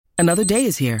Another day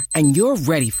is here, and you're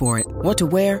ready for it. What to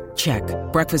wear? Check.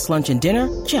 Breakfast, lunch, and dinner?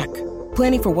 Check.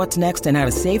 Planning for what's next and how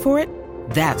to save for it?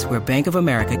 That's where Bank of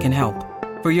America can help.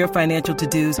 For your financial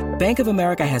to-dos, Bank of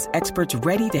America has experts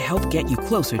ready to help get you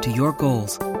closer to your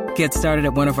goals. Get started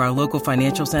at one of our local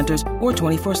financial centers or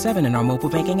 24/7 in our mobile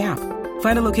banking app.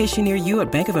 Find a location near you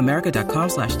at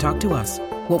bankofamerica.com/talktous.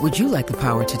 What would you like the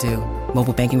power to do?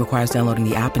 Mobile banking requires downloading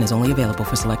the app and is only available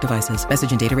for select devices.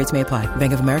 Message and data rates may apply.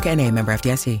 Bank of America N.A., member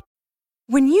FDIC.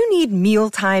 When you need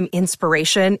mealtime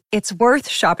inspiration, it's worth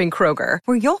shopping Kroger,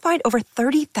 where you'll find over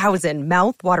 30,000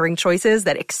 mouth-watering choices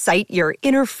that excite your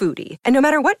inner foodie. And no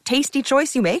matter what tasty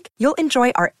choice you make, you'll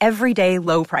enjoy our everyday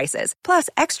low prices, plus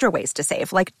extra ways to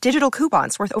save, like digital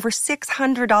coupons worth over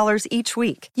 $600 each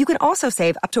week. You can also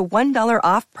save up to $1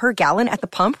 off per gallon at the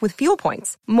pump with fuel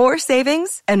points. More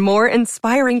savings and more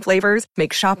inspiring flavors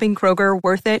make shopping Kroger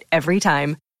worth it every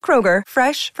time. Kroger,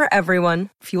 fresh for everyone.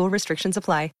 Fuel restrictions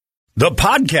apply. The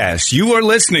podcast you are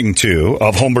listening to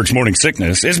of Holmberg's Morning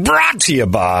Sickness is brought to you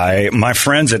by my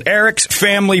friends at Eric's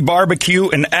Family Barbecue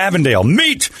in Avondale.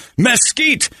 Meet,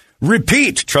 mesquite,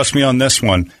 repeat. Trust me on this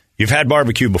one. You've had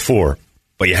barbecue before,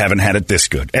 but you haven't had it this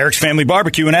good. Eric's Family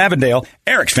Barbecue in Avondale,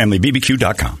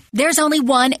 ericsfamilybbq.com. There's only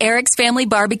one Eric's Family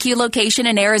Barbecue location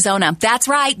in Arizona. That's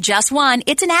right, just one.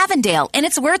 It's in Avondale, and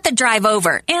it's worth the drive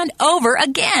over and over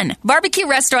again. Barbecue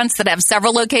restaurants that have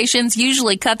several locations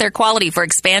usually cut their quality for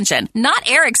expansion. Not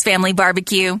Eric's Family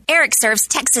Barbecue. Eric serves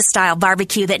Texas-style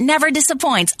barbecue that never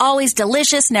disappoints, always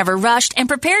delicious, never rushed, and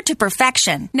prepared to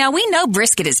perfection. Now, we know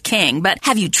brisket is king, but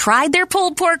have you tried their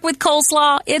pulled pork with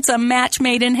coleslaw? It's a match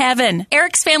made in heaven.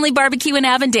 Eric's Family Barbecue in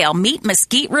Avondale. Meet,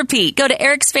 mesquite, repeat. Go to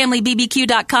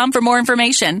ericsfamilybbq.com for more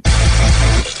information.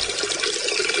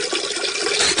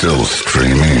 Still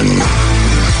streaming.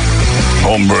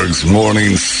 Holmberg's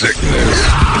Morning Sickness.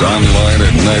 Online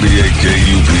at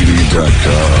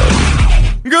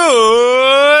 98kupd.com.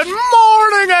 Good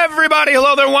morning, everybody.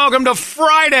 Hello there. Welcome to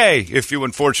Friday, if you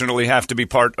unfortunately have to be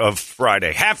part of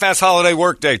Friday. Half-ass holiday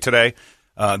workday today.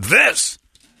 This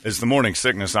is the Morning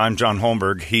Sickness. I'm John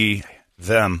Holmberg. He,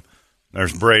 them.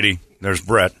 There's Brady. There's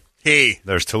Brett. He.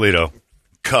 There's Toledo.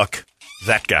 Cuck.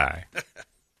 That guy.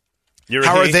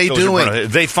 How are they doing?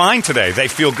 They fine today. They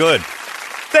feel good.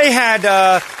 They had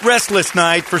a restless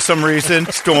night for some reason.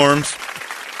 Storms.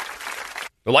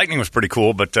 The lightning was pretty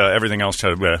cool, but everything else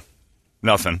had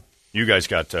nothing. You guys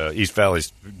got East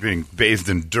Valley's being bathed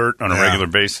in dirt on a regular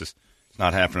basis. It's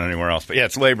not happening anywhere else. But yeah,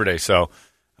 it's Labor Day, so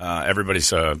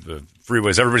everybody's the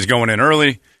freeways. Everybody's going in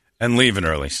early and leaving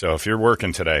early. So if you're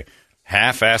working today,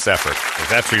 half-ass effort. If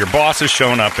that's where your boss is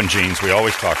showing up in jeans. We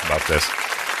always talk about this.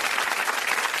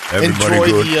 Everybody Enjoy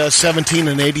good? the 17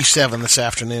 and 87 this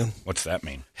afternoon. What's that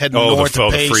mean? Heading north to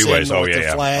the Payson, freeways. north Yeah, to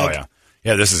yeah. Flag. Oh, yeah.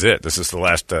 Yeah, this is it. This is the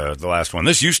last one.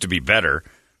 This used to be better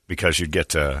because you'd get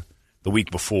the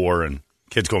week before and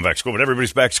kids going back to school, but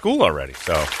everybody's back to school already.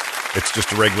 So it's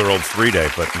just a regular old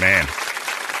 3-day. But, man,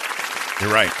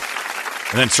 you're right.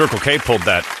 And then Circle K pulled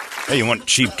that. Hey, you want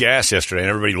cheap gas yesterday, and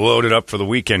everybody loaded up for the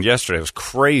weekend yesterday. It was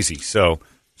crazy. So,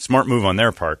 smart move on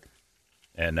their part.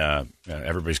 And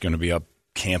everybody's going to be up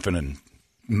camping and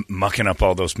mucking up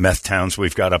all those meth towns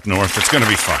we've got up north. It's going to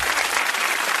be fun.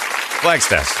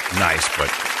 Flagstaff's nice, but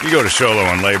you go to Show Low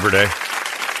on Labor Day.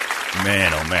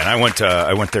 Man, oh, man. I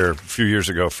went there a few years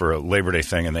ago for a Labor Day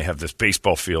thing, and they have this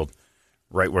baseball field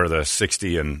right where the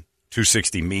 60 and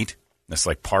 260 meet. This,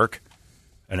 like, park.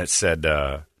 And it said...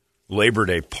 Labor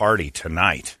Day party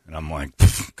tonight. And I'm like,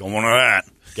 going to that.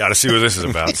 Got to see what this is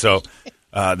about. So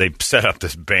they set up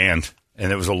this band, and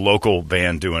it was a local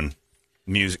band doing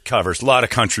music covers. A lot of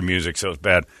country music, so it was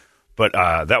bad. But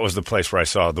that was the place where I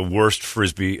saw the worst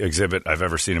Frisbee exhibit I've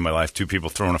ever seen in my life. Two people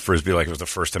throwing a Frisbee like it was the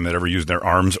first time they'd ever used their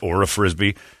arms or a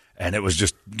Frisbee. And it was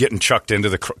just getting chucked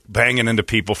into banging into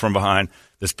people from behind.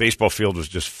 This baseball field was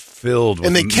just filled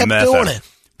with meth. And they kept doing it.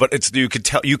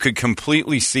 But you could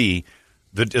completely see...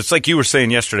 It's like you were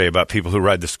saying yesterday about people who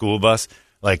ride the school bus.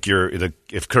 Like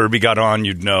if Kirby got on,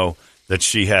 you'd know that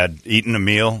she had eaten a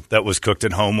meal that was cooked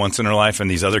at home once in her life, and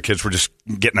these other kids were just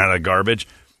getting out of garbage.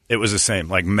 It was the same,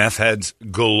 like meth heads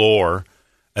galore,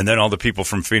 and then all the people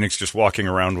from Phoenix just walking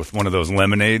around with one of those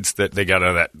lemonades that they got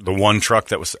out of the one truck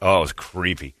that was it was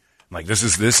creepy. I'm like this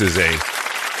is a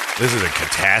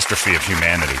catastrophe of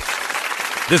humanity.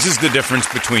 This is the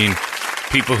difference between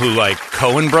people who like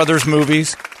Coen Brothers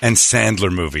movies and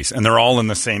Sandler movies, and they're all in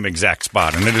the same exact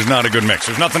spot, and it is not a good mix.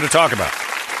 There's nothing to talk about.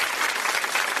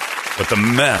 But the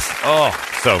meth,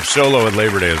 so Solo at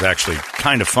Labor Day is actually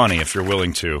kind of funny if you're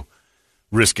willing to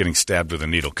risk getting stabbed with a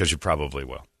needle, because you probably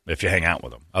will if you hang out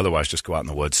with them. Otherwise, just go out in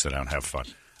the woods, sit down, have fun.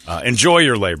 Enjoy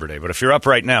your Labor Day, but if you're up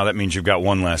right now, that means you've got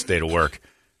one last day to work.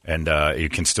 and you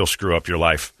can still screw up your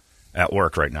life at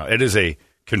work right now. It is a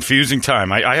confusing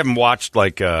time. I haven't watched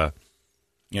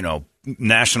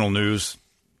national news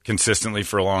consistently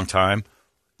for a long time.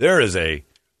 There is a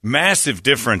massive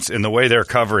difference in the way they're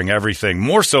covering everything,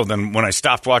 more so than when I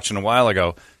stopped watching a while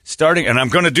ago. And I'm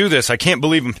going to do this. I can't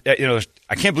believe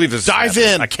I can't believe this. Dive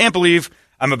in. I can't believe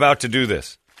I'm about to do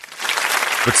this.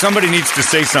 But somebody needs to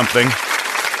say something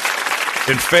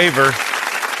in favor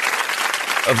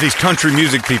of these country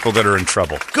music people that are in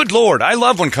trouble. Good Lord, I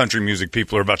love when country music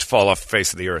people are about to fall off the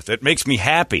face of the earth. It makes me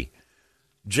happy.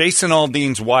 Jason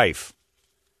Aldean's wife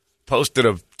posted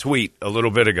a tweet a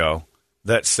little bit ago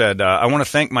that said, I want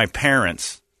to thank my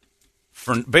parents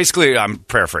for, basically, I'm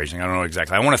paraphrasing, I don't know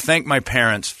exactly. I want to thank my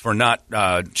parents for not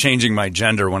changing my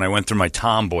gender when I went through my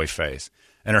tomboy phase.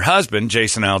 And her husband,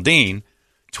 Jason Aldean,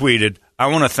 tweeted, I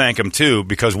want to thank him too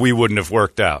because we wouldn't have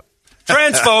worked out.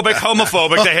 Transphobic,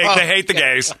 homophobic, they hate the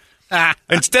gays.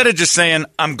 Instead of just saying,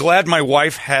 I'm glad my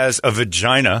wife has a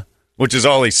vagina, which is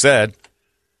all he said,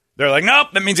 they're like, nope,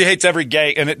 that means he hates every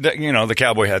gay. And, the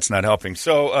cowboy hat's not helping.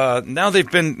 So now they've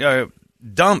been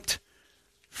dumped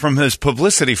from his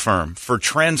publicity firm for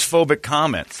transphobic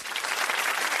comments.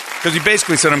 Because he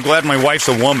basically said, I'm glad my wife's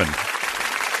a woman.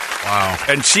 Wow.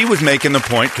 And she was making the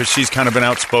point, because she's kind of been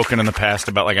outspoken in the past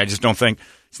about, I just don't think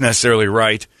it's necessarily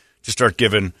right to start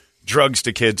giving drugs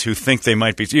to kids who think they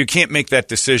might be. So you can't make that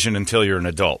decision until you're an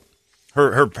adult.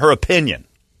 Her opinion.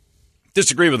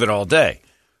 Disagree with it all day.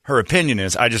 Her opinion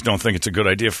is, I just don't think it's a good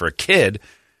idea for a kid.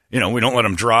 We don't let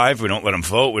them drive. We don't let them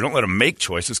vote. We don't let them make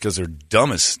choices because they're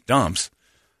dumb as dumps.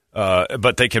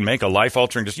 But they can make a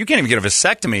life-altering decision. You can't even get a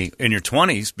vasectomy in your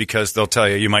 20s because they'll tell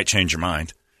you might change your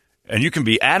mind. And you can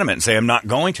be adamant and say, I'm not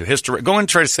going to. Go and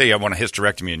try to say I want a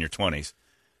hysterectomy in your 20s.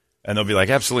 And they'll be like,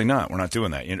 absolutely not. We're not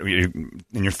doing that. In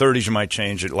your 30s, you might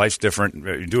change it. Life's different.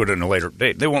 You do it in a later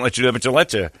date. They won't let you do it, but they'll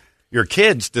let your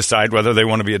kids decide whether they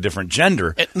want to be a different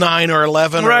gender. At 9 or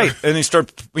 11. Right. And they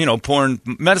start, pouring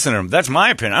medicine in them. That's my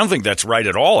opinion. I don't think that's right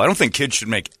at all. I don't think kids should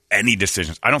make any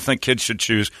decisions. I don't think kids should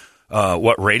choose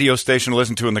what radio station to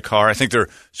listen to in the car. I think they're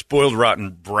spoiled,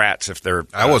 rotten brats if they're...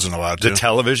 I wasn't allowed to. The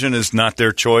television is not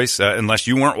their choice unless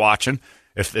you weren't watching.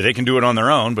 If they can do it on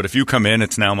their own, but if you come in,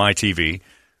 it's now my TV.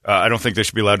 I don't think they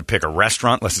should be allowed to pick a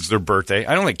restaurant unless it's their birthday.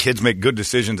 I don't think kids make good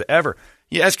decisions ever.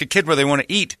 You ask a kid where they want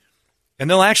to eat, and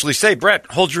they'll actually say, Brett,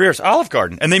 hold your ears, Olive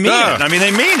Garden. And they mean it. I mean, they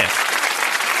mean it.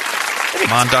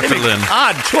 Come on, Dr. Lynn.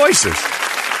 Odd choices.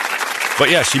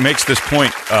 But, yeah, she makes this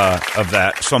point of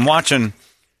that. So I'm watching...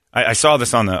 I saw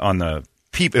this on the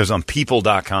it was on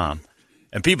People.com,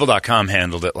 and People.com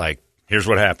handled it like, here's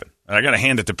what happened. And I got to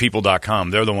hand it to People.com.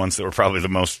 They're the ones that were probably the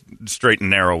most straight and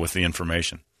narrow with the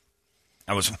information.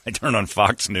 I turned on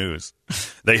Fox News.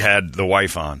 They had the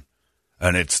wife on,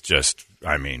 and it's just,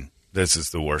 this is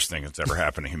the worst thing that's ever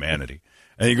happened to humanity.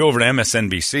 And you go over to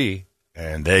MSNBC,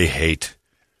 and they hate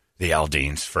the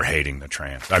Aldeans for hating the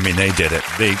trans. They did it.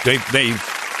 They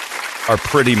are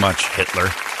pretty much Hitler.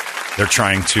 They're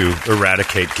trying to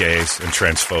eradicate gays and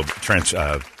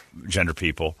transgender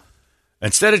people.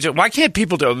 Instead of why can't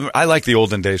people do? I like the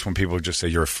olden days when people would just say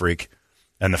you're a freak,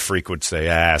 and the freak would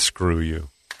say, screw you.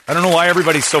 I don't know why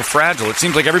everybody's so fragile. It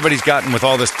seems like everybody's gotten with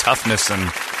all this toughness, and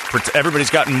everybody's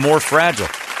gotten more fragile.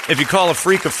 If you call a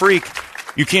freak,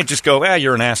 you can't just go,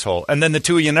 you're an asshole, and then the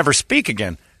two of you never speak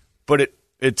again. But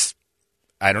it's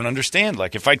I don't understand.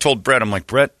 Like if I told Brett, I'm like,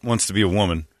 Brett wants to be a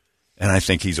woman. And I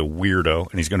think he's a weirdo,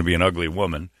 and he's going to be an ugly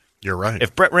woman. You're right.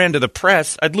 If Brett ran to the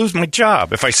press, I'd lose my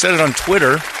job. If I said it on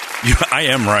Twitter, I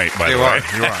am right, by the way.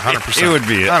 You are, 100%. It would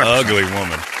be an 100%. ugly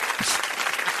woman.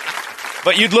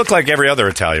 But you'd look like every other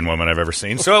Italian woman I've ever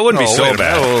seen, so it wouldn't be so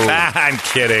bad. I'm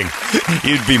kidding.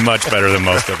 You'd be much better than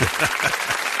most of them.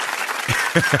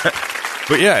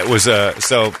 But, yeah, it was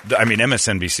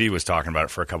MSNBC was talking about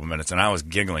it for a couple minutes, and I was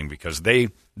giggling because they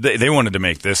wanted to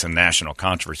make this a national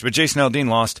controversy. But Jason Aldean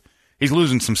lost. He's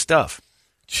losing some stuff.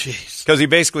 Jeez. Because he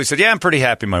basically said, I'm pretty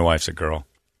happy my wife's a girl.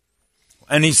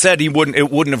 And he said it wouldn't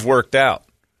have worked out.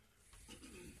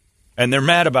 And they're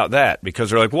mad about that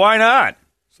because they're like, why not?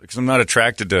 Because I'm not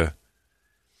attracted to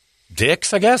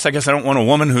dicks, I guess. I don't want a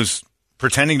woman who's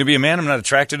pretending to be a man. I'm not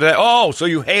attracted to that. Oh, so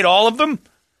you hate all of them?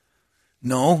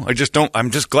 No, I just don't. I'm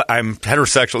just glad I'm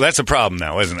heterosexual. That's a problem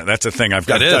now, isn't it? That's a thing I've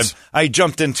got. I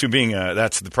jumped into being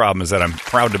that's the problem is that I'm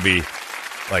proud to be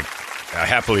like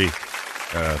happily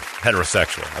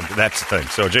heterosexual. That's the thing.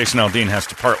 So Jason Aldean has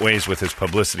to part ways with his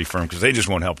publicity firm because they just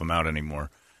won't help him out anymore.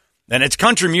 And it's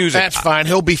country music. That's fine.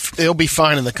 He'll be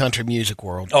fine in the country music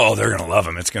world. Oh, they're going to love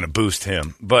him. It's going to boost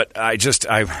him. But I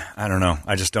don't know.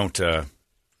 I just don't.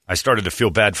 I started to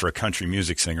feel bad for a country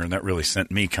music singer, and that really sent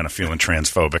me kind of feeling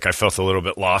transphobic. I felt a little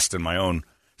bit lost in my own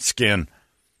skin.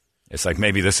 It's like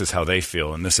maybe this is how they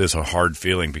feel, and this is a hard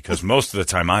feeling because most of the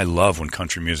time I love when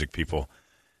country music people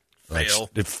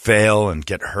fail and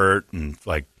get hurt. And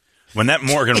like when that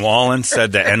Morgan Wallen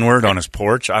said the N-word on his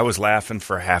porch, I was laughing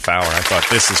for a half hour. I thought,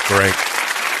 this is great.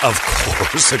 Of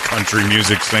course a country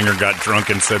music singer got drunk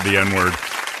and said the N-word.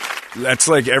 That's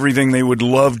like everything they would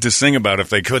love to sing about if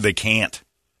they could. They can't.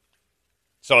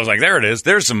 So I was like, there it is.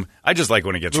 There's some. I just like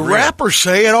when it gets The real. rappers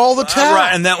say it all the time.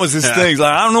 Right, and that was his thing. He's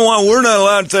like, I don't know why we're not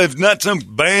allowed to say it's not some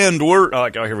banned word. I'm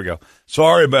like, oh, here we go.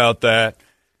 Sorry about that.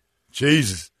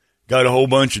 Jesus. Got a whole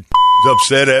bunch of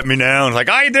upset at me now. And like,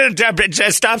 oh, you did it.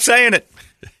 Just stop saying it.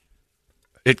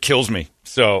 It kills me.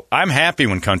 So I'm happy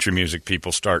when country music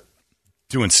people start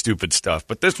doing stupid stuff.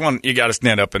 But this one, you got to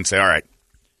stand up and say, all right,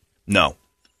 no.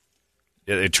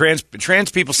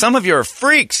 Trans people, some of you are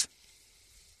freaks.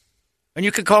 And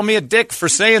you could call me a dick for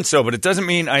saying so, but it doesn't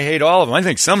mean I hate all of them. I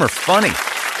think some are funny,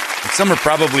 and some are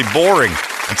probably boring,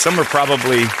 and some are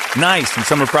probably nice, and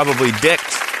some are probably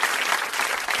dicks.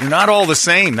 You're not all the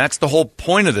same. That's the whole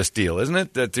point of this deal, isn't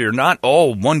it? That you're not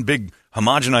all one big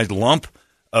homogenized lump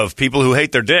of people who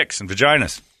hate their dicks and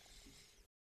vaginas.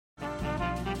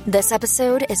 This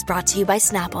episode is brought to you by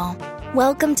Snapple.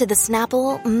 Welcome to the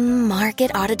Snapple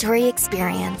Market Auditory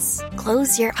Experience.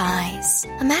 Close your eyes.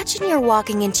 Imagine you're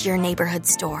walking into your neighborhood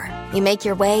store. You make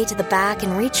your way to the back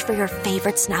and reach for your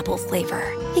favorite Snapple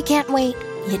flavor. You can't wait.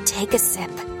 You take a sip.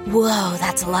 Whoa,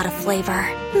 that's a lot of flavor.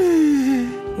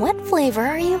 What flavor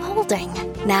are you holding?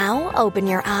 Now open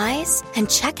your eyes and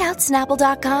check out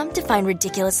Snapple.com to find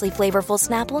ridiculously flavorful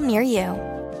Snapple near you.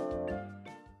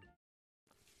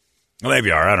 Well,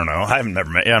 maybe are. I don't know. I haven't never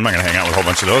met. Yeah, I'm not going to hang out with a whole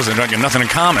bunch of those. They don't get nothing in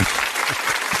common.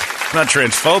 I'm not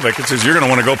transphobic. It's just you're going to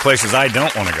want to go places I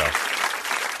don't want to go.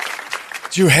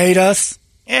 Do you hate us?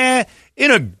 Yeah,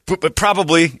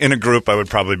 probably in a group, I would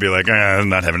probably be like, I'm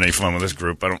not having any fun with this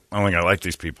group. I don't think I like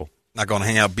these people. Not going to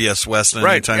hang out BS West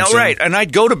anytime soon. Right, and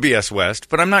I'd go to BS West,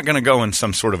 but I'm not going to go in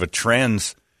some sort of a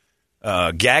trans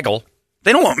gaggle.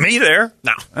 They don't want me there.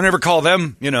 No. I never call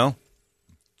them,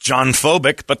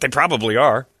 John-phobic, but they probably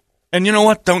are. And you know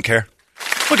what? Don't care.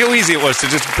 Look how easy it was to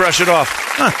just brush it off.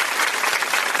 Huh.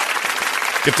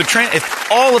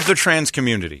 If all of the trans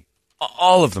community,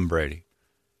 all of them, Brady,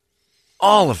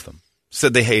 all of them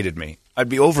said they hated me, I'd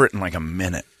be over it in like a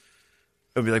minute.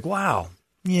 I'd be like, wow,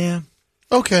 yeah.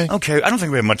 Okay. I don't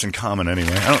think we have much in common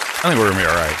anyway. I think we're going to be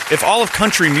all right. If all of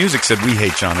country music said we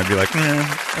hate John, I'd be like,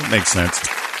 that makes sense.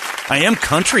 I am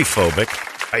country phobic.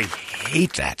 I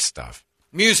hate that stuff.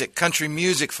 Country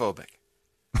music phobic.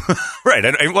 Right.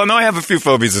 Well, no, I have a few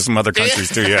phobias of some other countries,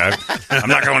 too, yeah. I'm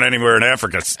not going anywhere in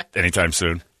Africa anytime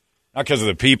soon. Not because of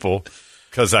the people,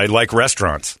 because I like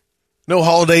restaurants. No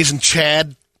holidays in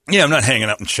Chad? Yeah, I'm not hanging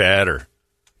out in Chad.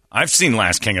 I've seen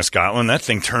Last King of Scotland. That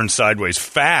thing turned sideways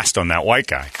fast on that white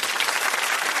guy.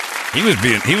 He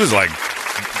was like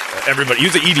everybody. He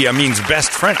was Idi Amin's best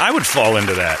friend. I would fall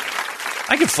into that.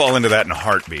 I could fall into that in a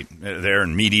heartbeat there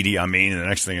and meet Idi Amin, and the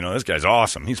next thing you know, this guy's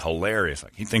awesome. He's hilarious.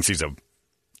 Like, he thinks he's a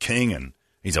king and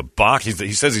he's a box.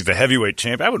 He says he's the heavyweight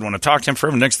champ. I would want to talk to him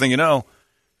forever. Next thing you know,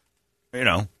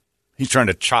 he's trying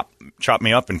to chop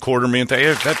me up and quarter me and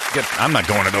I'm not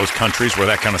going to those countries where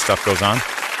that kind of stuff goes on.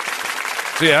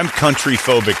 So yeah, I'm country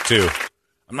phobic too.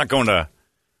 I'm not going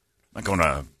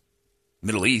to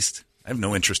Middle East. I have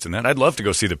no interest in that. I'd love to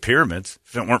go see the pyramids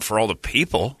if it weren't for all the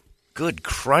people. Good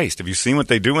Christ. Have you seen what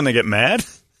they do when they get mad?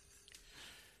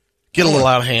 Get a little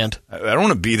out of hand. I don't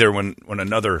want to be there when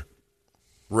another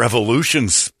revolution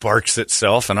sparks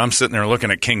itself, and I'm sitting there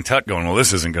looking at King Tut going, well,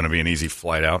 this isn't going to be an easy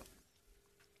flight out.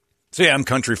 So, yeah, I'm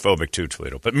country phobic too,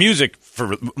 Toledo. But music,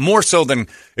 for more so than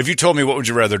if you told me what would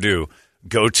you rather do,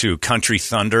 go to Country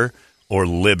Thunder or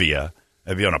Libya,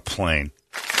 I'd be on a plane.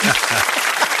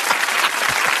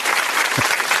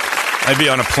 I'd be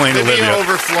on a plane to Libya.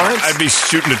 Over Florence? I'd be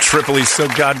shooting to Tripoli so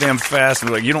goddamn fast.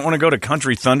 They're like, you don't want to go to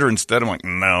Country Thunder instead? I'm like,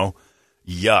 no.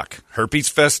 Yuck. Herpes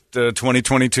Fest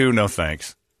 2022? No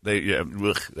thanks.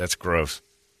 That's gross.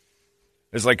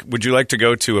 It's like, would you like to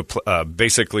go to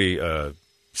basically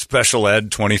special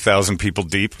ed 20,000 people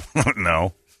deep?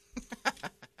 No.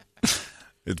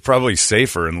 It's probably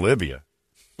safer in Libya.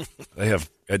 They have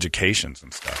educations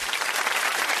and stuff.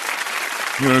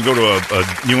 You want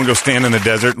to go stand in the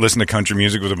desert, listen to country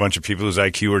music with a bunch of people whose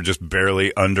IQ are just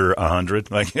barely under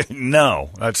 100? Like, no,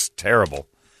 that's terrible.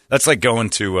 That's like going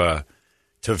to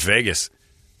Vegas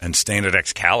and staying at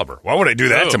Excalibur. Why would I do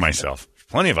that to myself? There's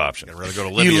plenty of options. I'd rather go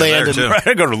to Libya. You landed there, too.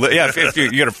 Right, go to if you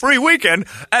get a free weekend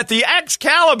at the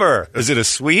Excalibur. Is it a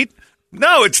suite?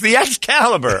 No, it's the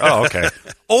Excalibur. Oh, okay.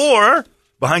 Or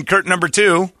behind curtain number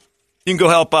 2, you can go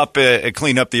help up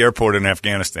clean up the airport in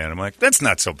Afghanistan. I'm like, that's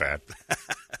not so bad.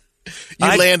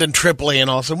 You land in Tripoli and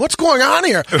all of a sudden, what's going on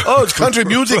here? Oh, it's Country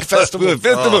Music Festival.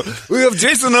 We have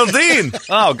Jason Aldean.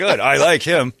 Oh, good. I like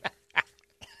him.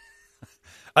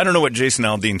 I don't know what Jason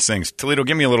Aldean sings. Toledo,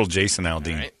 give me a little Jason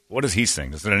Aldean. Right. What does he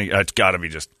sing? Is there any? It's got to be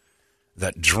just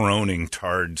that droning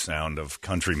tard sound of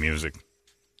country music.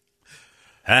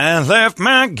 I left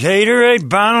my Gatorade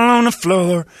bottle on the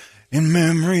floor in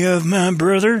memory of my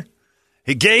brother.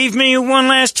 He gave me one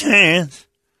last chance.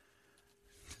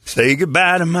 Say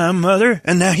goodbye to my mother,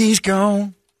 and now he's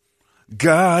gone.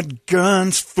 God,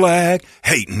 guns, flag,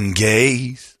 hating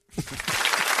gays.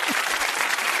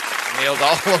 Nailed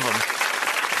all of them.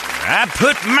 I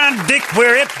put my dick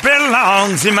where it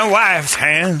belongs, in my wife's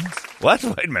hands. What?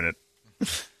 Wait a minute.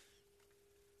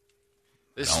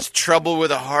 This is Trouble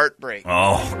with a Heartbreak.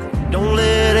 Oh. Don't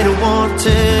let anyone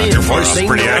tell you. Your voice is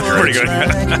pretty accurate. Pretty good.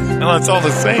 Well, it's all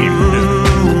the same.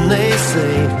 They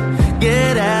say,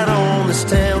 get out on this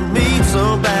town, meet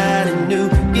somebody new,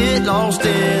 get lost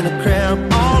in a crowd.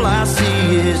 All I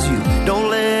see is you. Don't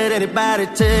let anybody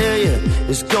tell you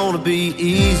it's gonna be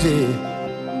easy.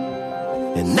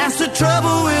 And that's the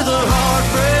trouble with a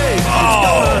heartbreak. It's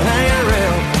gonna hang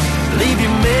around, leave you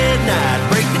midnight,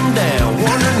 breaking down,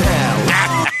 wondering how.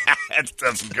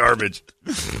 That's some garbage.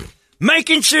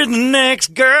 Making sure the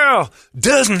next girl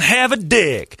doesn't have a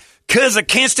dick, 'cause I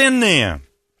can't stand them.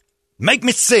 Make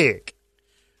me sick.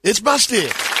 It's my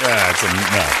stick. No.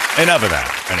 Enough of that.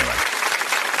 Anyway.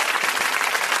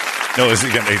 No, is he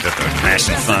going to eat the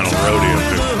National Final Rodeo?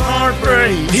 Too?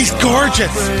 Heartbreak. He's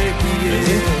gorgeous.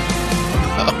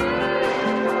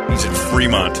 He's at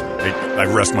Fremont. I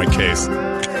rest my case. In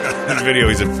the video,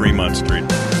 he's at Fremont Street.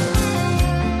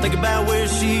 Think about where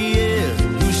she is,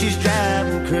 who she's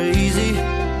driving crazy.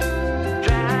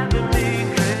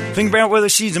 Think about whether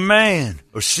she's a man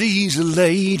or she's a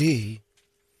lady.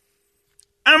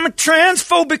 I'm a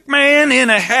transphobic man in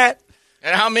a hat.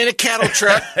 And I'm in a cattle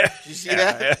truck. Did you see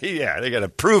that? Yeah, they got to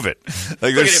prove it.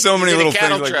 Like, there's so many little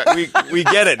things. Like, we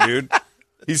get it, dude.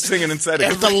 He's singing inside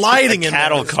the lighting a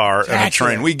cattle car and a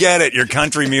train. We get it. Your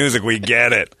country music. We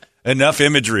get it. Enough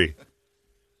imagery.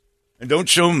 And don't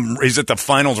show him he's at the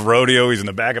finals rodeo. He's in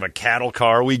the back of a cattle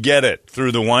car. We get it.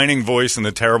 Through the whining voice and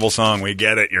the terrible song. We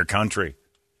get it. Your country.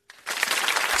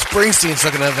 Springsteen's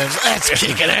looking at them. That's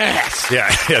kicking ass. Yeah.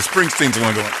 Springsteen's the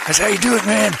one going, that's how you do it,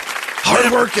 man.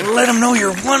 Hard work and let them know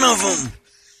you're one of them.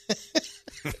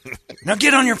 Now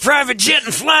get on your private jet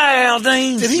and fly,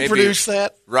 Aldean. Did he produce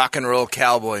that? Rock and Roll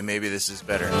Cowboy. Maybe this is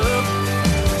better. Rock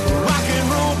and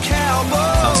Roll Cowboy.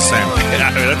 Oh, same.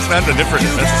 Yeah, that's not the difference.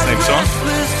 That's the same song.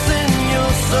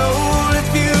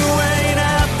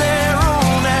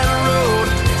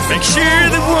 Make sure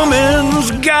the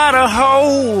woman's got a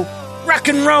hoe. Rock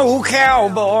and Roll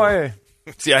Cowboy.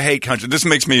 See, I hate country. This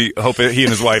makes me hope he and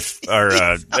his wife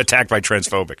are attacked by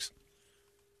transphobics.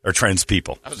 Or trans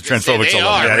people. Transphobics all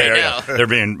over. Yeah. They're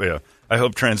being, I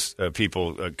hope trans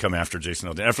people come after Jason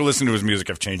Aldean. After listening to his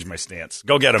music, I've changed my stance.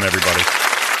 Go get him, everybody.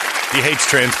 He hates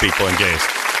trans people and gays.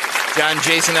 John,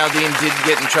 Jason Aldean did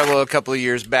get in trouble a couple of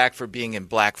years back for being in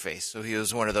blackface, so he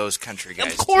was one of those country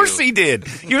guys. Of course he did.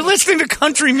 You're listening to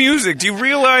country music. Do you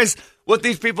realize what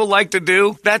these people like to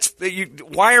do?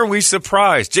 Why are we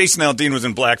surprised? Jason Aldean was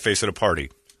in blackface at a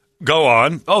party. Go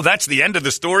on. Oh, that's the end of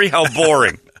the story? How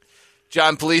boring.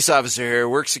 John, police officer here,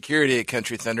 works security at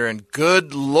Country Thunder, and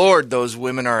good Lord, those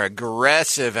women are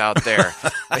aggressive out there.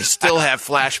 They still have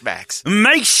flashbacks.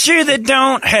 Make sure they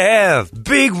don't have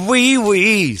big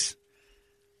wee-wees.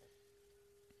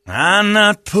 I'm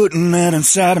not putting that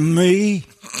inside of me.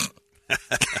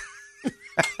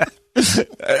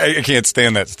 I can't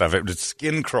stand that stuff. It's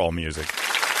skin crawl music.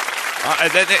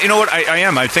 You know what? I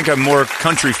am. I think I'm more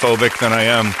country phobic than I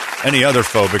am any other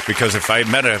phobic, because if I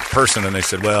met a person and they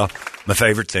said, well, my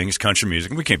favorite thing is country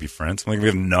music, we can't be friends. Like, we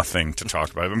have nothing to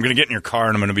talk about. I'm going to get in your car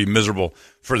and I'm going to be miserable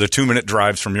for the 2-minute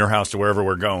drives from your house to wherever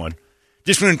we're going.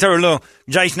 Just going to throw a little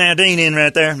Jason Aldean in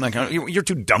right there. I'm like, you're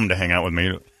too dumb to hang out with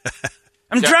me.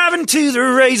 I'm driving to the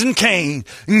Raising Cane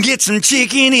and get some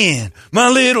chicken in my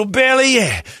little belly,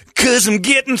 yeah, 'cause I'm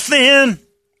getting thin.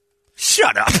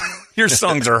 Shut up. Your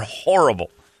songs are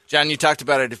horrible. John, you talked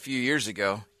about it a few years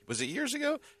ago. Was it years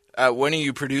ago? When are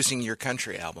you producing your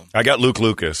country album? I got Luke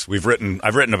Lucas. I've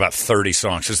written about 30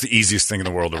 songs. It's the easiest thing in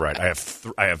the world to write.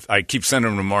 I keep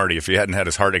sending them to Marty. If he hadn't had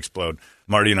his heart explode,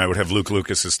 Marty and I would have Luke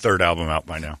Lucas's third album out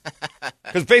by now.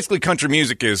 Because basically country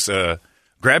music is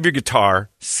grab your guitar,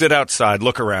 sit outside,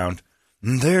 look around.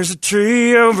 There's a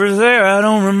tree over there. I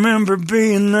don't remember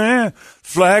being there.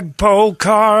 Flagpole,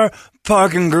 car,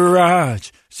 parking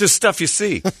garage. It's just stuff you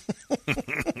see.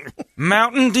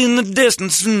 Mountain in the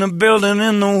distance and a building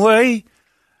in the way.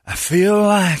 I feel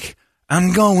like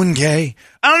I'm going gay.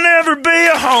 I'll never be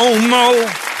a homo.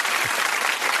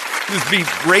 Just be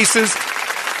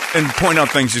racist and point out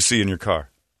things you see in your car.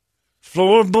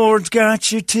 Floorboards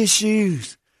got your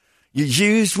tissues you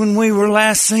used when we were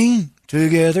last seen.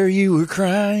 Together you were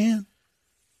crying.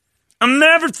 I'm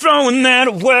never throwing that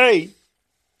away.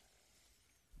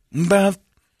 About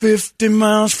 50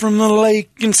 miles from the lake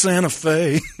in Santa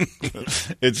Fe.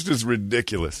 It's just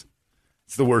ridiculous.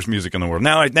 It's the worst music in the world.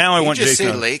 Now I want just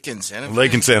Jason. say Lake in Santa Fe.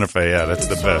 Lake in Santa Fe, yeah, that's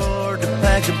the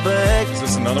best. Is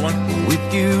this another one?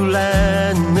 With you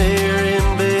lying there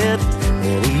in bed,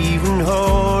 and even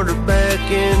harder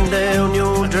backing down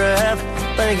your drive,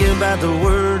 thinking about the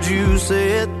words you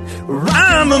said.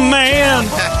 I'm a man.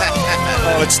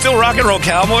 Oh, it's still rock and roll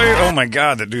cowboy. Oh my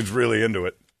God, that dude's really into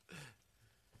it.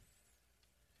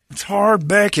 It's hard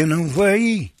backing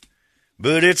away,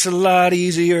 but it's a lot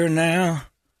easier now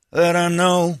that I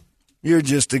know you're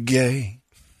just a gay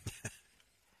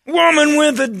woman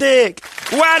with a dick.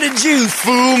 Why did you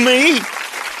fool me?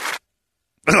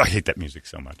 Oh, I hate that music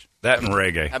so much. That and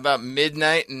reggae. How about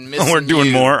Midnight and Missing Oh, we're doing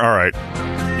You? more? All right.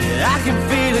 Yeah, I can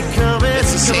feel it coming.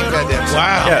 It's the same goddamn song.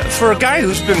 Wow. Yeah, for a guy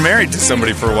who's been married to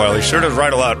somebody for a while, he sure does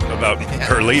write a lot about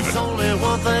her leaving. There's only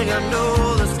one thing I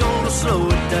know that's gonna slow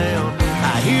it down.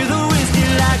 I hear the whiskey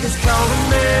like it's calling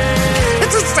me.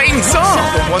 It's the same song.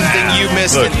 The one thing you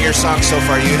missed Look. in your song so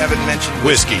far, you haven't mentioned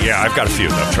Whiskey, yeah, I've got a few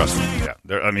though. Trust me.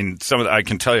 Yeah, some of I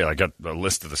can tell you, I got a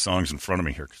list of the songs in front of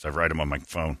me here because I write them on my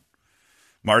phone.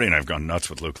 Marty and I've gone nuts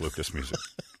with Luke Lucas music.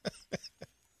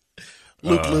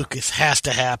 Luke Lucas has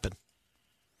to happen.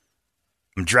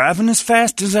 I'm driving as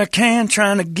fast as I can,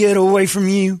 trying to get away from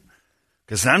you,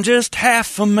 because I'm just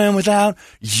half a man without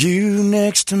you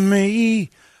next to me.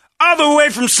 All the way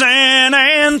from San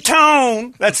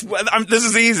Antone. This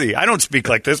is easy. I don't speak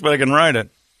like this, but I can write it.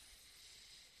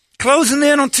 Closing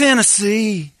in on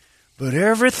Tennessee, but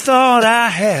every thought I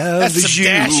have That's is some you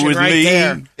dashing with right me.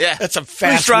 there. Yeah. That's a He's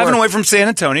fast driving work. away from San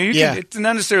Antonio. Yeah. It's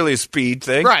not necessarily a speed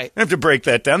thing. Right. You don't have to break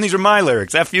that down. These are my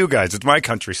lyrics. F you guys. It's my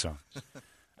country song.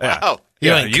 Yeah. Oh, You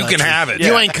Yeah, ain't you country. can have it.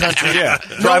 You Yeah. ain't country. Yeah.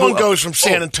 No Drive one a- goes from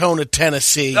San Antonio to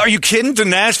Tennessee. Are you kidding? To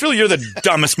Nashville? You're the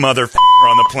dumbest motherfucker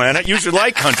on the planet. You should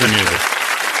like country music.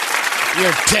 You're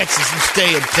in Texas. You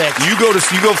stay in Texas.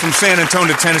 You go from San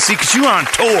Antonio to Tennessee because you're on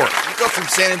tour. you go from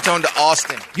San Antonio to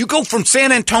Austin. You go from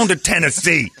San Antonio to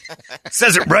Tennessee. It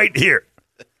says it right here.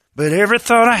 But every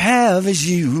thought I have is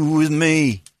you with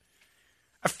me.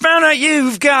 I found out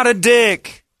you've got a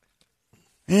dick,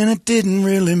 and it didn't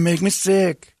really make me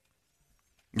sick.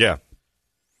 Yeah.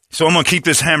 So I'm going to keep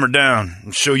this hammer down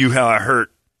and show you how I hurt.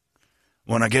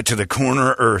 When I get to the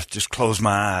corner of earth, just close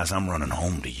my eyes. I'm running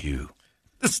home to you.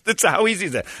 That's how easy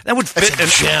is that? That would fit That's a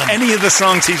in gem. any of the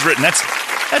songs he's written. That's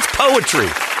poetry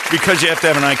because you have to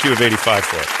have an IQ of 85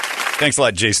 for it. Thanks a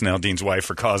lot, Jason Aldean's wife,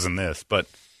 for causing this, but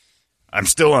I'm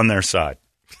still on their side.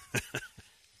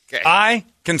 Okay. I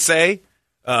can say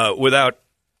without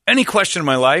any question in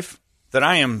my life that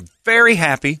I am very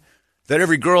happy that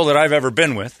every girl that I've ever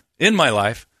been with in my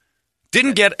life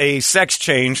didn't get a sex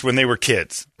change when they were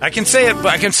kids. I can say it, but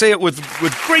I can say it with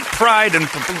great pride and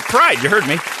pride. You heard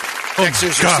me.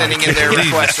 Texers are sending in their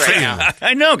requests right now.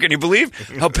 I know. Can you believe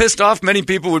how pissed off many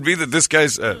people would be that this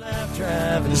guy's...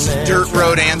 Dirt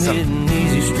Road Anthem.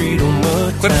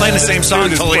 Quit playing the same song,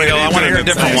 Dude is Toledo. playing- I want to hear a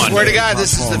different one. Swear to God,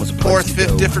 this is the fourth,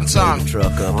 fifth different song.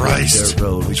 Christ.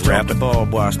 He's rapping.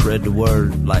 Barbed wire, spread the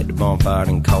word, light the bonfire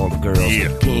and call the girls.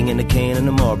 Yeah. King and the can and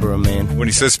the Marlboro man. When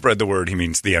he says spread the word, he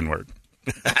means the N-word.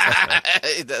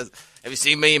 It does. Have you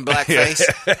seen me in blackface?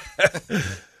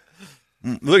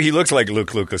 Look, he looks like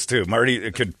Luke Lucas too. Marty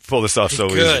could pull this off so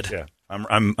could. easy. Yeah,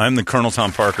 I'm the Colonel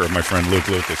Tom Parker of my friend Luke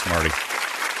Lucas. Marty,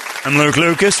 I'm Luke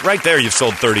Lucas. Right there, you've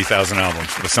sold 30,000 albums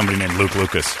with somebody named Luke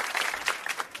Lucas.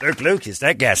 Luke Lucas,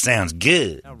 that guy sounds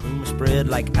good. Rumor spread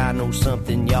like I know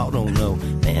something y'all don't know.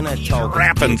 Man, I talk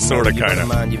Rapping sorta, You better kinda.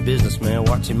 mind your business, man.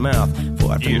 Watch your mouth before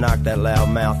I have to knock that loud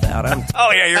mouth out. I'm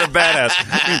Oh yeah, you're a badass.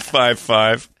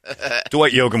 5'5".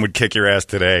 Dwight Yoakam would kick your ass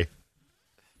today.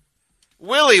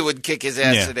 Willie would kick his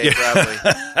ass Yeah. today, probably.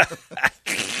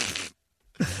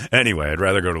 Anyway, I'd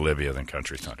rather go to Libya than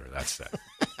Country Thunder. That's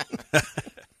that.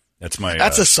 That's my.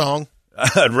 That's a song.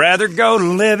 I'd rather go to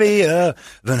Libya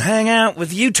than hang out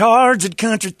with you tards at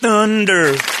Country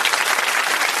Thunder.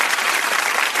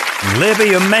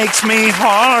 Libya makes me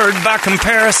hard by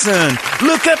comparison.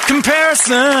 Look up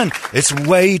comparison. It's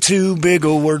way too big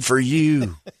a word for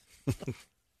you.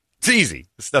 It's easy.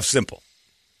 This stuff's simple.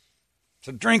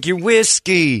 So drink your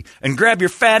whiskey and grab your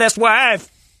fat-ass wife.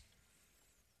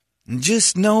 And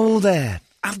just know that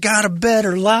I've got a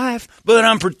better life, but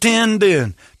I'm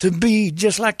pretending to be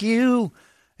just like you.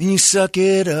 And you suck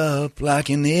it up like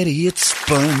an idiot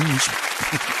sponge.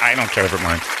 I don't care if it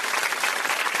minds.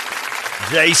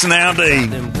 Jason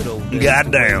Aldean.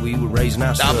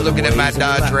 Goddamn. Stop looking at my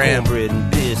Dodge Ram.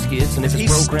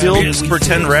 He's still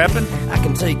pretend rapping? I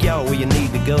can take y'all where you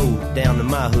need to go, down to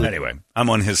my hood. Anyway, I'm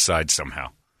on his side somehow.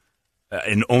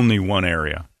 In only one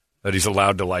area. That he's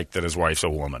allowed to like that his wife's a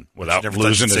woman without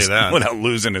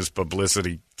losing his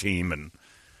publicity team. And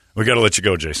we got to let you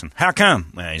go, Jason. How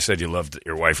come? Man, you said you loved that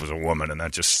your wife was a woman, and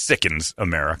that just sickens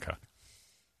America.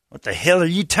 What the hell are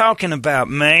you talking about,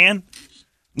 man?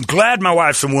 I'm glad my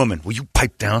wife's a woman. Will you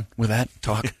pipe down with that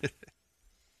talk?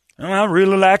 Well, I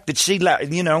really like that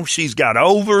she's got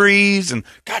ovaries, and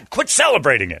God, quit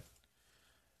celebrating it.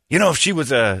 You know, if she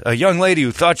was a young lady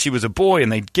who thought she was a boy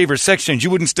and they gave her sex change, you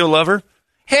wouldn't still love her?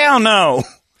 Hell no.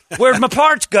 Where'd my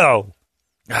parts go?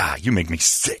 You make me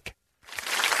sick.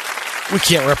 We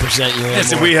can't represent you anymore.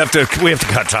 Listen, we have to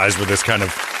cut ties with this kind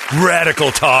of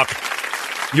radical talk.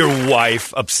 Your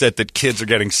wife upset that kids are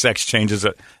getting sex changes.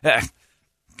 What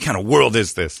kind of world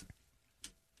is this?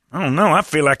 I don't know. I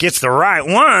feel like it's the right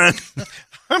one.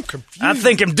 I'm confused. I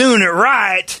think I'm doing it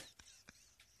right.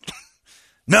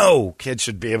 No, kids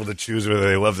should be able to choose whether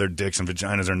they love their dicks and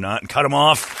vaginas or not and cut them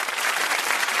off.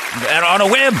 That on a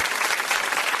whim.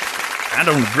 I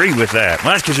don't agree with that.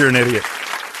 Well, that's because you're an idiot.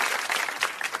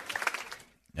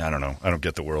 I don't know. I don't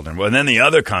get the world anymore. And then the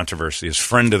other controversy is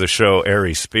friend of the show,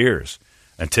 Aries Spears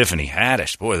and Tiffany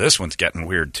Haddish. Boy, this one's getting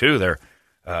weird, too. They're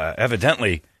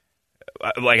evidently,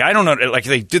 I don't know, like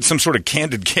they did some sort of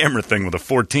candid camera thing with a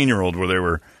 14-year-old where they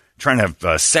were trying to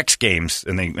have sex games,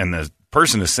 and the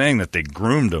person is saying that they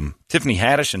groomed them. Tiffany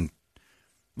Haddish, and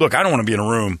look, I don't want to be in a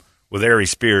room with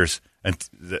Aries Spears and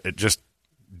just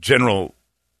general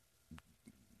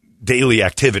daily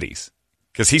activities.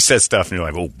 Because he says stuff, and you're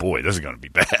like, oh, boy, this is going to be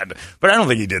bad. But I don't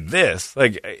think he did this.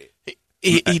 Like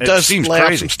He does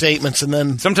laugh some statements, and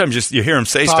then sometimes you hear him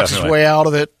say talks stuff. His way out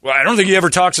of it. Well, I don't think he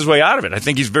ever talks his way out of it. I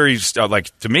think he's very,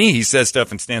 to me, he says stuff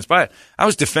and stands by it. I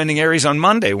was defending Aries on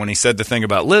Monday when he said the thing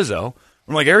about Lizzo.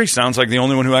 I'm like, Aries sounds like the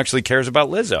only one who actually cares about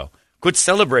Lizzo. Quit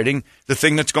celebrating the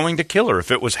thing that's going to kill her.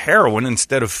 If it was heroin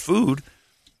instead of food,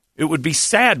 it would be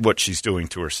sad what she's doing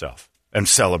to herself and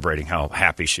celebrating how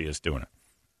happy she is doing it.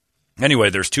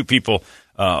 Anyway, there's two people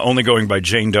only going by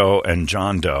Jane Doe and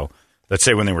John Doe that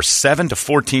say when they were 7 to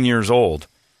 14 years old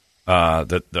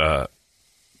that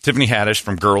Tiffany Haddish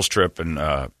from Girls Trip and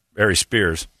Aries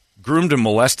Spears groomed and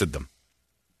molested them.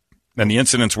 And the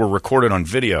incidents were recorded on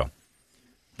video.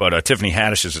 But Tiffany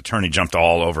Haddish's attorney jumped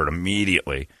all over it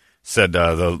immediately, said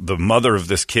the mother of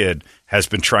this kid has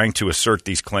been trying to assert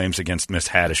these claims against Miss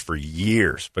Haddish for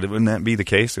years. But wouldn't that be the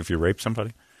case if you rape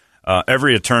somebody?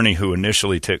 Every attorney who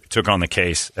initially took on the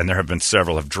case, and there have been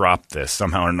several, have dropped this.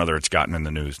 Somehow or another, it's gotten in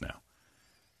the news now.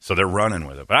 So they're running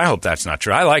with it. But I hope that's not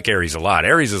true. I like Aries a lot.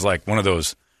 Aries is like one of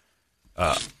those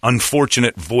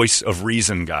unfortunate voice of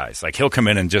reason guys. Like he'll come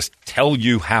in and just tell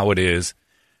you how it is,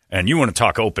 and you want to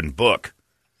talk open book.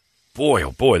 Boy,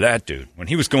 oh boy, that dude. When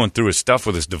he was going through his stuff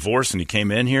with his divorce and he came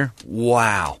in here,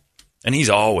 wow. And he's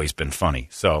always been funny.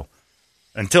 So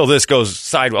until this goes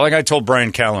sideways, like I told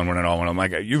Brian Callen when it all went, I'm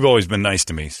like, you've always been nice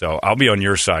to me, so I'll be on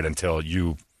your side until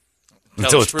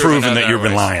it's proven that you've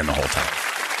been lying the whole time.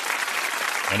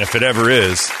 And if it ever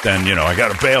is, then, I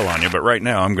got to bail on you. But right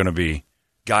now, I'm going to be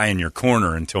guy in your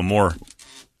corner until more.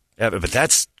 Yeah, but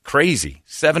that's crazy.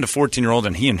 7 to 14-year-old,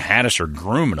 and he and Haddish are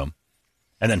grooming them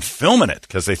and then filming it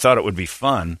because they thought it would be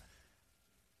fun.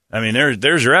 I mean,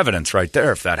 there's your evidence right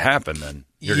there. If that happened, then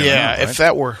you're going to know, right? If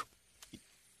that were,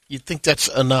 you'd think that's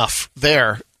enough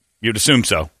there. You'd assume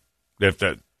so. If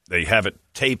they have it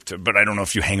taped, but I don't know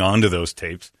if you hang on to those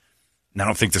tapes. And I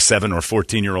don't think the 7 or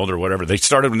 14-year-old or whatever. They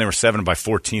started when they were 7. By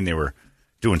 14, they were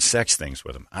doing sex things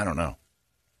with them. I don't know.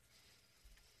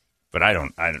 But I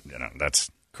don't,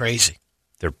 that's crazy.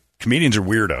 Comedians are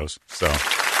weirdos, so.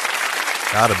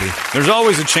 Gotta be. There's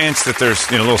always a chance that there's,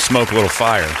 a little smoke, a little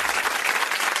fire.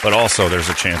 But also there's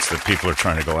a chance that people are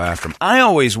trying to go after them. I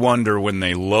always wonder when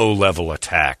they low-level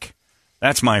attack.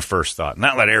 That's my first thought.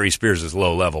 Not that Aries Spears is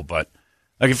low-level, but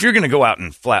like if you're going to go out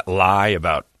and flat lie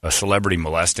about a celebrity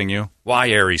molesting you, why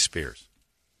Aries Spears?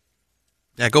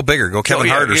 Yeah, go bigger. Go Kevin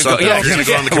Hart or something. You're going to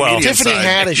go on the comedian Tiffany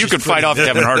side. Haddish. You could fight off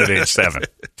Kevin Hart at age 7.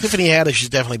 Tiffany Haddish is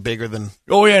definitely bigger than.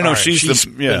 Oh yeah, no, right, she's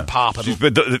been popping.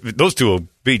 But those two will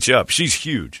beat you up. She's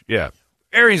huge. Yeah,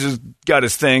 Aries has got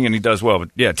his thing and he does well. But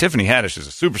yeah, Tiffany Haddish is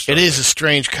a superstar. It is a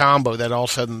strange combo that all of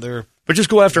a sudden they're. But just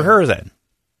go after her then.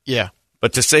 Yeah.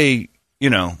 But to say,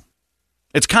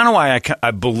 it's kind of why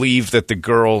I believe that the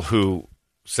girl who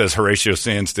says Horatio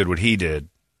Sanz did what he did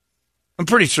I'm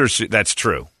pretty sure that's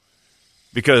true.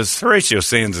 Because Horatio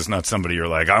Sands is not somebody you're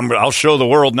like, I'll show the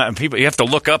world now. People, you have to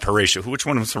look up Horatio. Which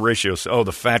one was Horatio? Oh,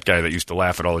 the fat guy that used to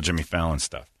laugh at all the Jimmy Fallon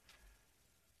stuff.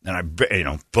 And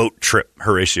boat trip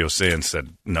Horatio Sands said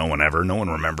no one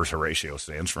remembers Horatio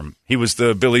Sands he was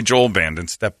the Billy Joel band in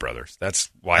Step Brothers.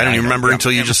 That's why I didn't even remember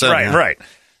until you just said right, that. Right.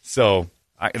 So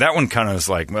that one kind of is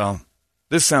like, well,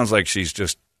 this sounds like she's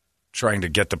just trying to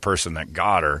get the person that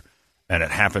got her. And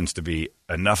it happens to be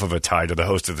enough of a tie to the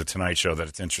host of The Tonight Show that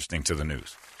it's interesting to the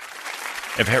news.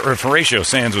 If Horatio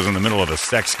Sands was in the middle of a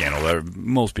sex scandal,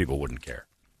 most people wouldn't care.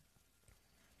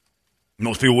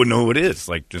 Most people wouldn't know who it is.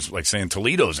 Just like saying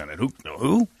Toledo's in it.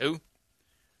 Who?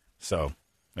 So,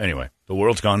 anyway, the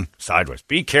world's gone sideways.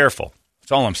 Be careful.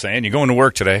 That's all I'm saying. You're going to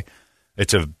work today.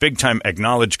 It's a big-time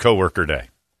acknowledge coworker day.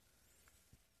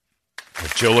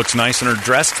 If Jill looks nice in her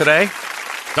dress today,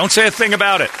 don't say a thing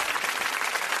about it.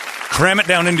 Cram it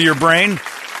down into your brain.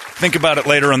 Think about it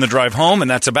later on the drive home, and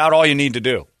that's about all you need to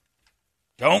do.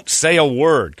 Don't say a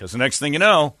word, because the next thing you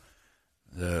know,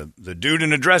 the dude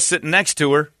in a dress sitting next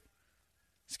to her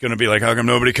is going to be like, how come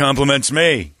nobody compliments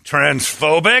me?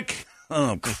 Transphobic?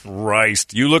 Oh,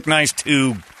 Christ. You look nice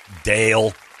too,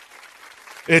 Dale.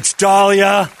 It's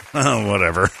Dahlia. Oh,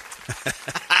 whatever.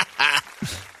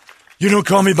 You don't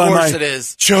call me by my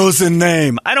chosen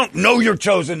name. I don't know your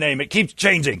chosen name. It keeps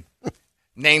changing.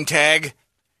 Name tag.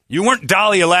 You weren't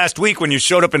Dahlia last week when you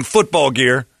showed up in football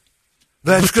gear.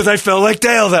 That's because I felt like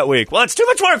Dale that week. Well, it's too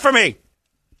much work for me.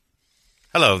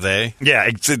 Hello, they. Yeah,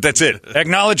 that's it.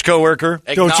 Acknowledge coworker.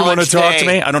 Don't you want to talk to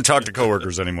me? I don't talk to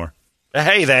coworkers anymore.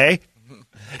 Hey, they.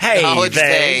 Hey,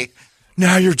 they.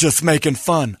 Now you're just making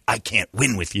fun. I can't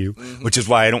win with you, which is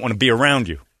why I don't want to be around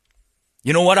you.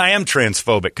 You know what? I am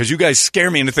transphobic because you guys scare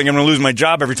me into thinking I'm going to lose my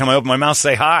job every time I open my mouth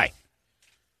say hi.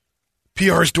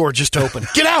 PR's door just opened.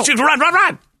 Get out!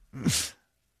 Run!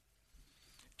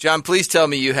 John, please tell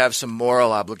me you have some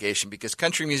moral obligation because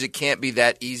country music can't be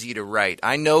that easy to write.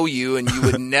 I know you, and you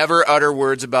would never utter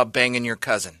words about banging your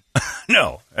cousin.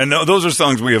 No. And those are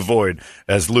songs we avoid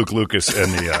as Luke Lucas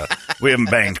and we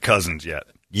haven't banged cousins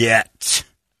yet.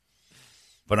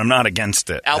 But I'm not against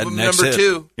it. Album number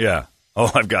 2. Yeah.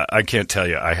 Oh, I can't tell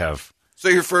you. I have. So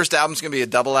your first album's going to be a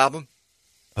double album?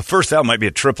 A first album might be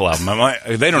a triple album.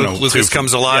 They don't know. Lucas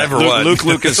Comes Alive or what? Luke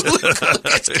Lucas.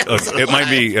 It might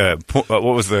be, what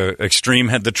was the Extreme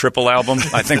had the triple album?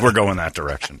 I think we're going that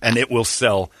direction. And it will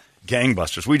sell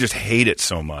gangbusters. We just hate it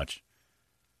so much.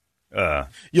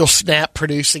 You'll snap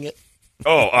producing it.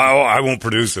 I won't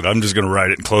produce it. I'm just going to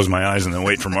write it and close my eyes and then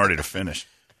wait for Marty to finish.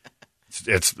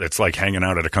 It's like hanging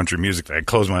out at a country music thing. I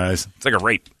close my eyes. It's like a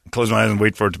rape. Close my eyes and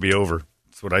wait for it to be over.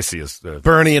 That's what I see as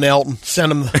Bernie and Elton.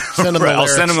 Send him right, the lyrics. I'll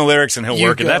send him the lyrics and he'll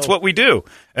work it. That's what we do.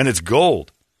 And it's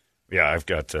gold. Yeah, I've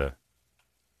got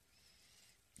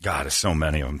God, there's so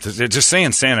many of them. Just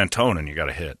saying San Antone and you got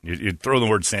a hit. You throw the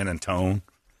word San Antone.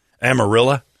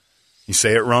 Amarillo. You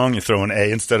say it wrong, you throw an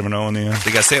A instead of an O in the end.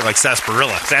 You got to say it like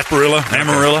sarsaparilla. Sarsaparilla,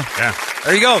 Amarillo. Yeah.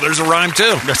 There you go. There's a rhyme,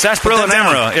 too. Sarsaparilla and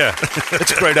Amarillo, yeah.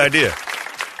 That's a great idea.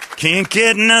 Can't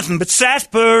get nothing but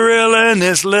sarsaparilla in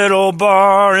this little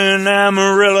bar in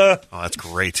Amarillo. Oh, that's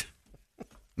great.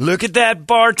 Look at that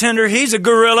bartender. He's a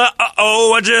gorilla.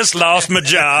 Uh-oh, I just lost my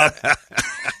job.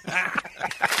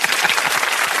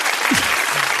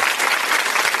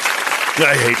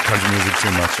 I hate country music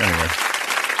too much anyway.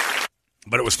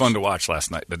 But it was fun to watch last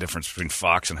night, the difference between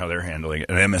Fox and how they're handling it,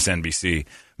 and MSNBC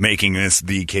making this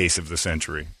the case of the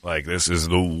century. Like, this is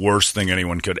the worst thing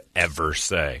anyone could ever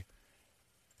say.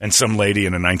 And some lady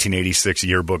in a 1986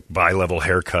 yearbook bi-level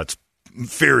haircut's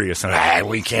furious. And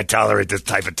we can't tolerate this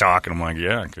type of talk. And I'm like,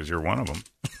 yeah, because you're one of them.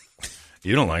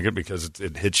 You don't like it because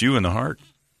it hits you in the heart.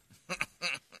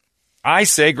 I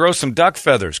say grow some duck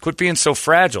feathers. Quit being so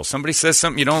fragile. Somebody says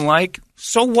something you don't like.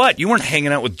 So what? You weren't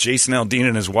hanging out with Jason Aldean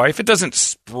and his wife. It doesn't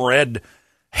spread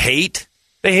hate.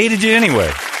 They hated you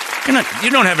anyway. You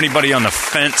don't have anybody on the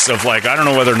fence of like, I don't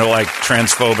know whether to like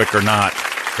transphobic or not.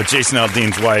 But Jason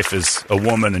Aldean's wife is a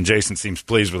woman, and Jason seems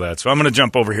pleased with that. So I'm going to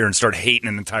jump over here and start hating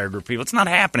an entire group of people. It's not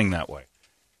happening that way.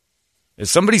 If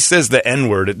somebody says the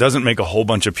N-word, it doesn't make a whole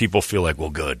bunch of people feel like, well,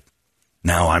 good.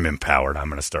 Now I'm empowered. I'm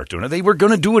going to start doing it. They were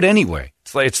going to do it anyway.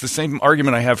 It's the same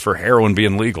argument I have for heroin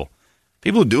being legal.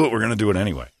 People who do it, we're going to do it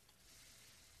anyway.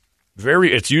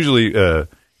 It's usually,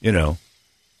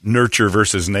 nurture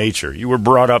versus nature. You were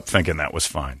brought up thinking that was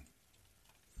fine.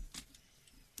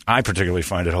 I particularly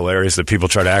find it hilarious that people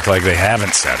try to act like they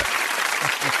haven't said it.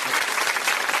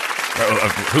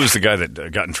 Who's the guy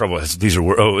that got in trouble? It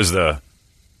was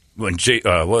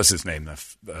what was his name?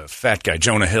 The fat guy,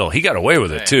 Jonah Hill. He got away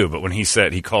with it too, but when he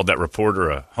called that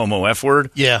reporter a homo F word.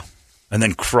 Yeah. and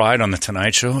then cried on the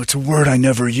Tonight Show. It's a word I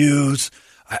never use.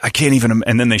 I can't even.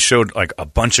 And then they showed like a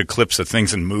bunch of clips of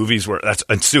things in movies where that's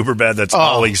super bad. That's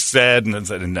all he said, and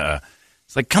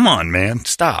it's like, come on, man,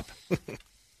 stop.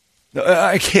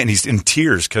 I can't. He's in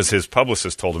tears because his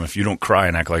publicist told him, if you don't cry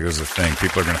and act like this is a thing,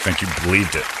 people are going to think you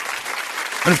believed it.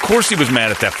 And of course he was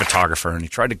mad at that photographer, and he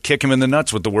tried to kick him in the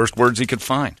nuts with the worst words he could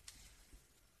find.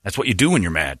 That's what you do when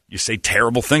you're mad. You say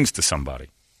terrible things to somebody.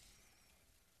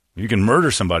 You can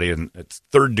murder somebody, and it's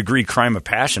third-degree crime of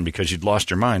passion because you'd lost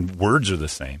your mind. Words are the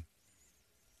same.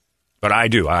 But I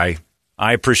do. I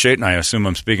appreciate, and I assume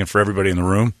I'm speaking for everybody in the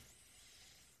room,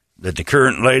 that the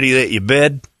current lady that you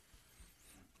bed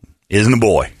isn't a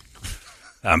boy.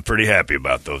 I'm pretty happy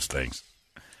about those things.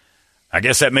 I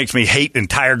guess that makes me hate an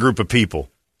entire group of people.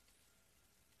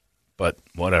 But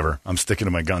whatever. I'm sticking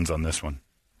to my guns on this one.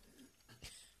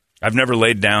 I've never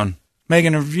laid down.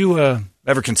 Megan, have you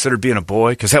ever considered being a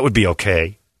boy? Because that would be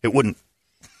okay. It wouldn't.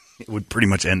 It would pretty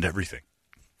much end everything.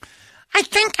 I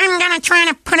think I'm going to try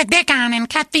to put a dick on and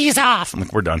cut these off. I'm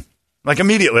like, we're done. Like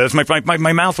immediately. That's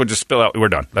my mouth would just spill out. We're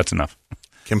done. That's enough.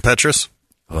 Kim Petras?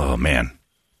 Oh, man.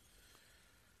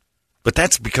 But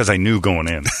that's because I knew going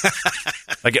in.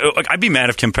 like I'd be mad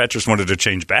if Kim Petras wanted to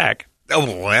change back. Oh,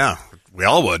 yeah. We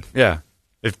all would. Yeah.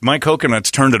 If my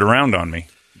coconuts turned it around on me,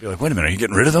 I'd be like, wait a minute, are you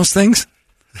getting rid of those things?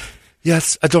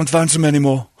 Yes, I don't want them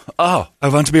anymore. Oh, I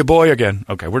want to be a boy again.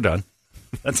 Okay, we're done.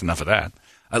 That's enough of that.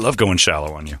 I love going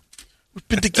shallow on you. We've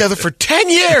been together for 10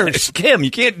 years. Kim, you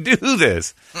can't do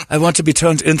this. I want to be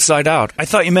turned inside out. I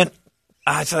thought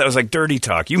that was like dirty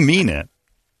talk. You mean it.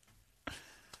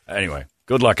 Anyway,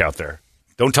 good luck out there.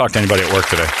 Don't talk to anybody at work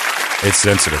today. It's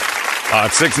sensitive.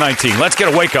 It's 6:19. Let's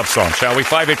get a wake-up song, shall we?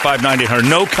 585-9800.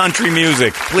 No country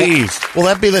music, please. Will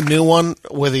that be the new one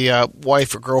where the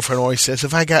wife or girlfriend always says,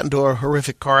 if I got into a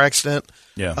horrific car accident,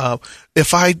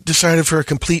 if I decided for a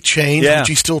complete change, would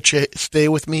you still stay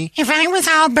with me? If I was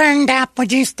all burned up,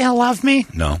 would you still love me?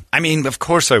 No. I mean, of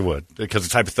course I would, because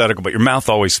it's hypothetical, but your mouth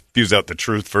always spews out the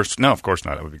truth first. No, of course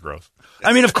not. That would be gross.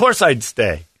 I mean, of course I'd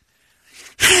stay.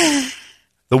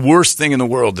 The worst thing in the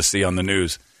world to see on the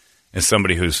news is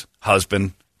somebody whose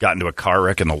husband got into a car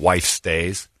wreck and the wife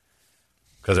stays,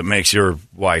 because it makes your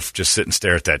wife just sit and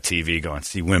stare at that TV going,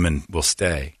 see, women will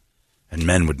stay and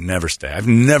men would never stay. I've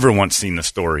never once seen a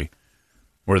story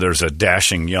where there's a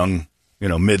dashing young,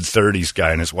 mid-30s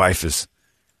guy and his wife is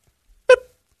beep,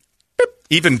 beep.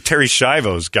 Even Terry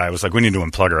Schiavo's guy was like, we need to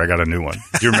unplug her. I got a new one.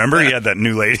 Do you remember? He had that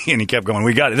new lady and he kept going,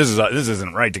 we got it. This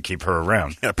isn't right to keep her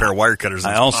around. Yeah, a pair of wire cutters in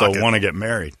I his also pocket. want to get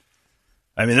married.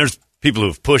 I mean, there's people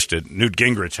who've pushed it. Newt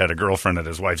Gingrich had a girlfriend at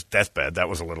his wife's deathbed. That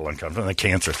was a little uncomfortable. The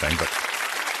cancer thing. But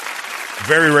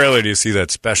very rarely do you see that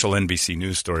special NBC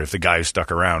News story of the guy who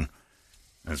stuck around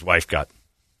and his wife now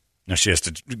she has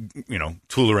to,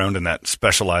 tool around in that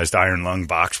specialized iron lung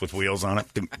box with wheels on it.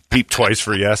 Beep twice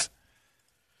for yes.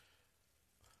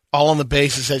 All on the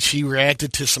basis that she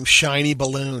reacted to some shiny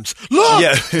balloons. Look!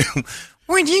 Yeah.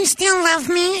 Would you still love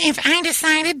me if I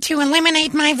decided to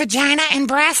eliminate my vagina and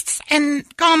breasts and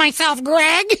call myself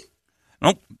Greg?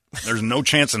 Nope. There's no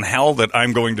chance in hell that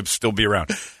I'm going to still be around.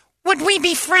 Would we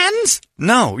be friends?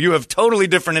 No, you have totally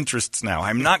different interests now.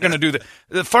 I'm not going to do that.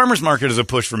 The farmer's market is a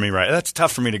push for me, right? That's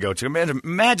tough for me to go to.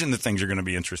 Imagine the things you're going to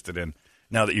be interested in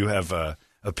now that you have a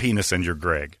penis and you're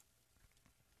Greg.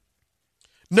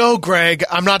 No, Greg,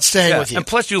 I'm not staying with you. And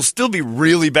plus, you'll still be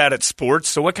really bad at sports,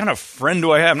 so what kind of friend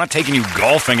do I have? I'm not taking you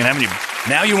golfing and having you...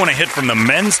 Now you want to hit from the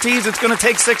men's tees? It's going to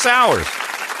take 6 hours.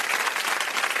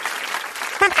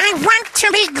 But I want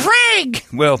to be Greg.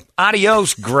 Well,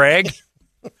 adios, Greg.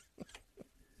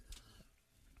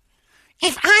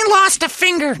 If I lost a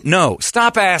finger... No,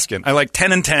 stop asking. I like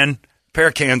 10 and 10, pair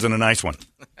of cans and a nice one.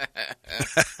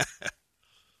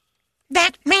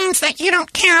 That means that you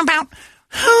don't care about...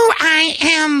 who I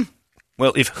am.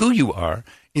 Well, if who you are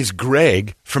is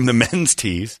Greg from the men's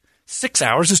tees, 6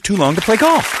 hours is too long to play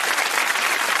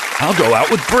golf. I'll go out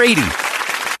with Brady.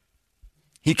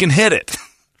 He can hit it.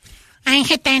 I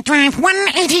hit that drive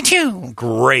 182.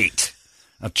 Great.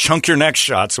 Now chunk your next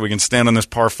shot so we can stand on this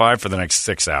par 5 for the next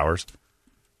 6 hours.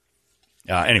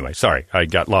 Anyway, sorry. I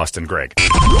got lost in Greg.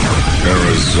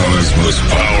 Arizona's most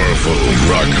powerful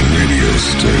rock radio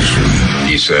station.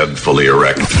 He said, fully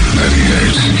erect. 98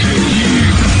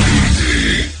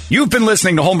 KUPD. You've been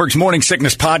listening to Holmberg's Morning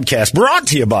Sickness Podcast, brought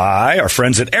to you by our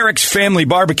friends at Eric's Family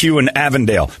Barbecue in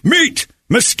Avondale. Meet,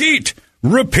 mesquite,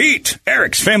 repeat.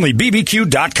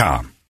 Eric'sFamilyBBQ.com.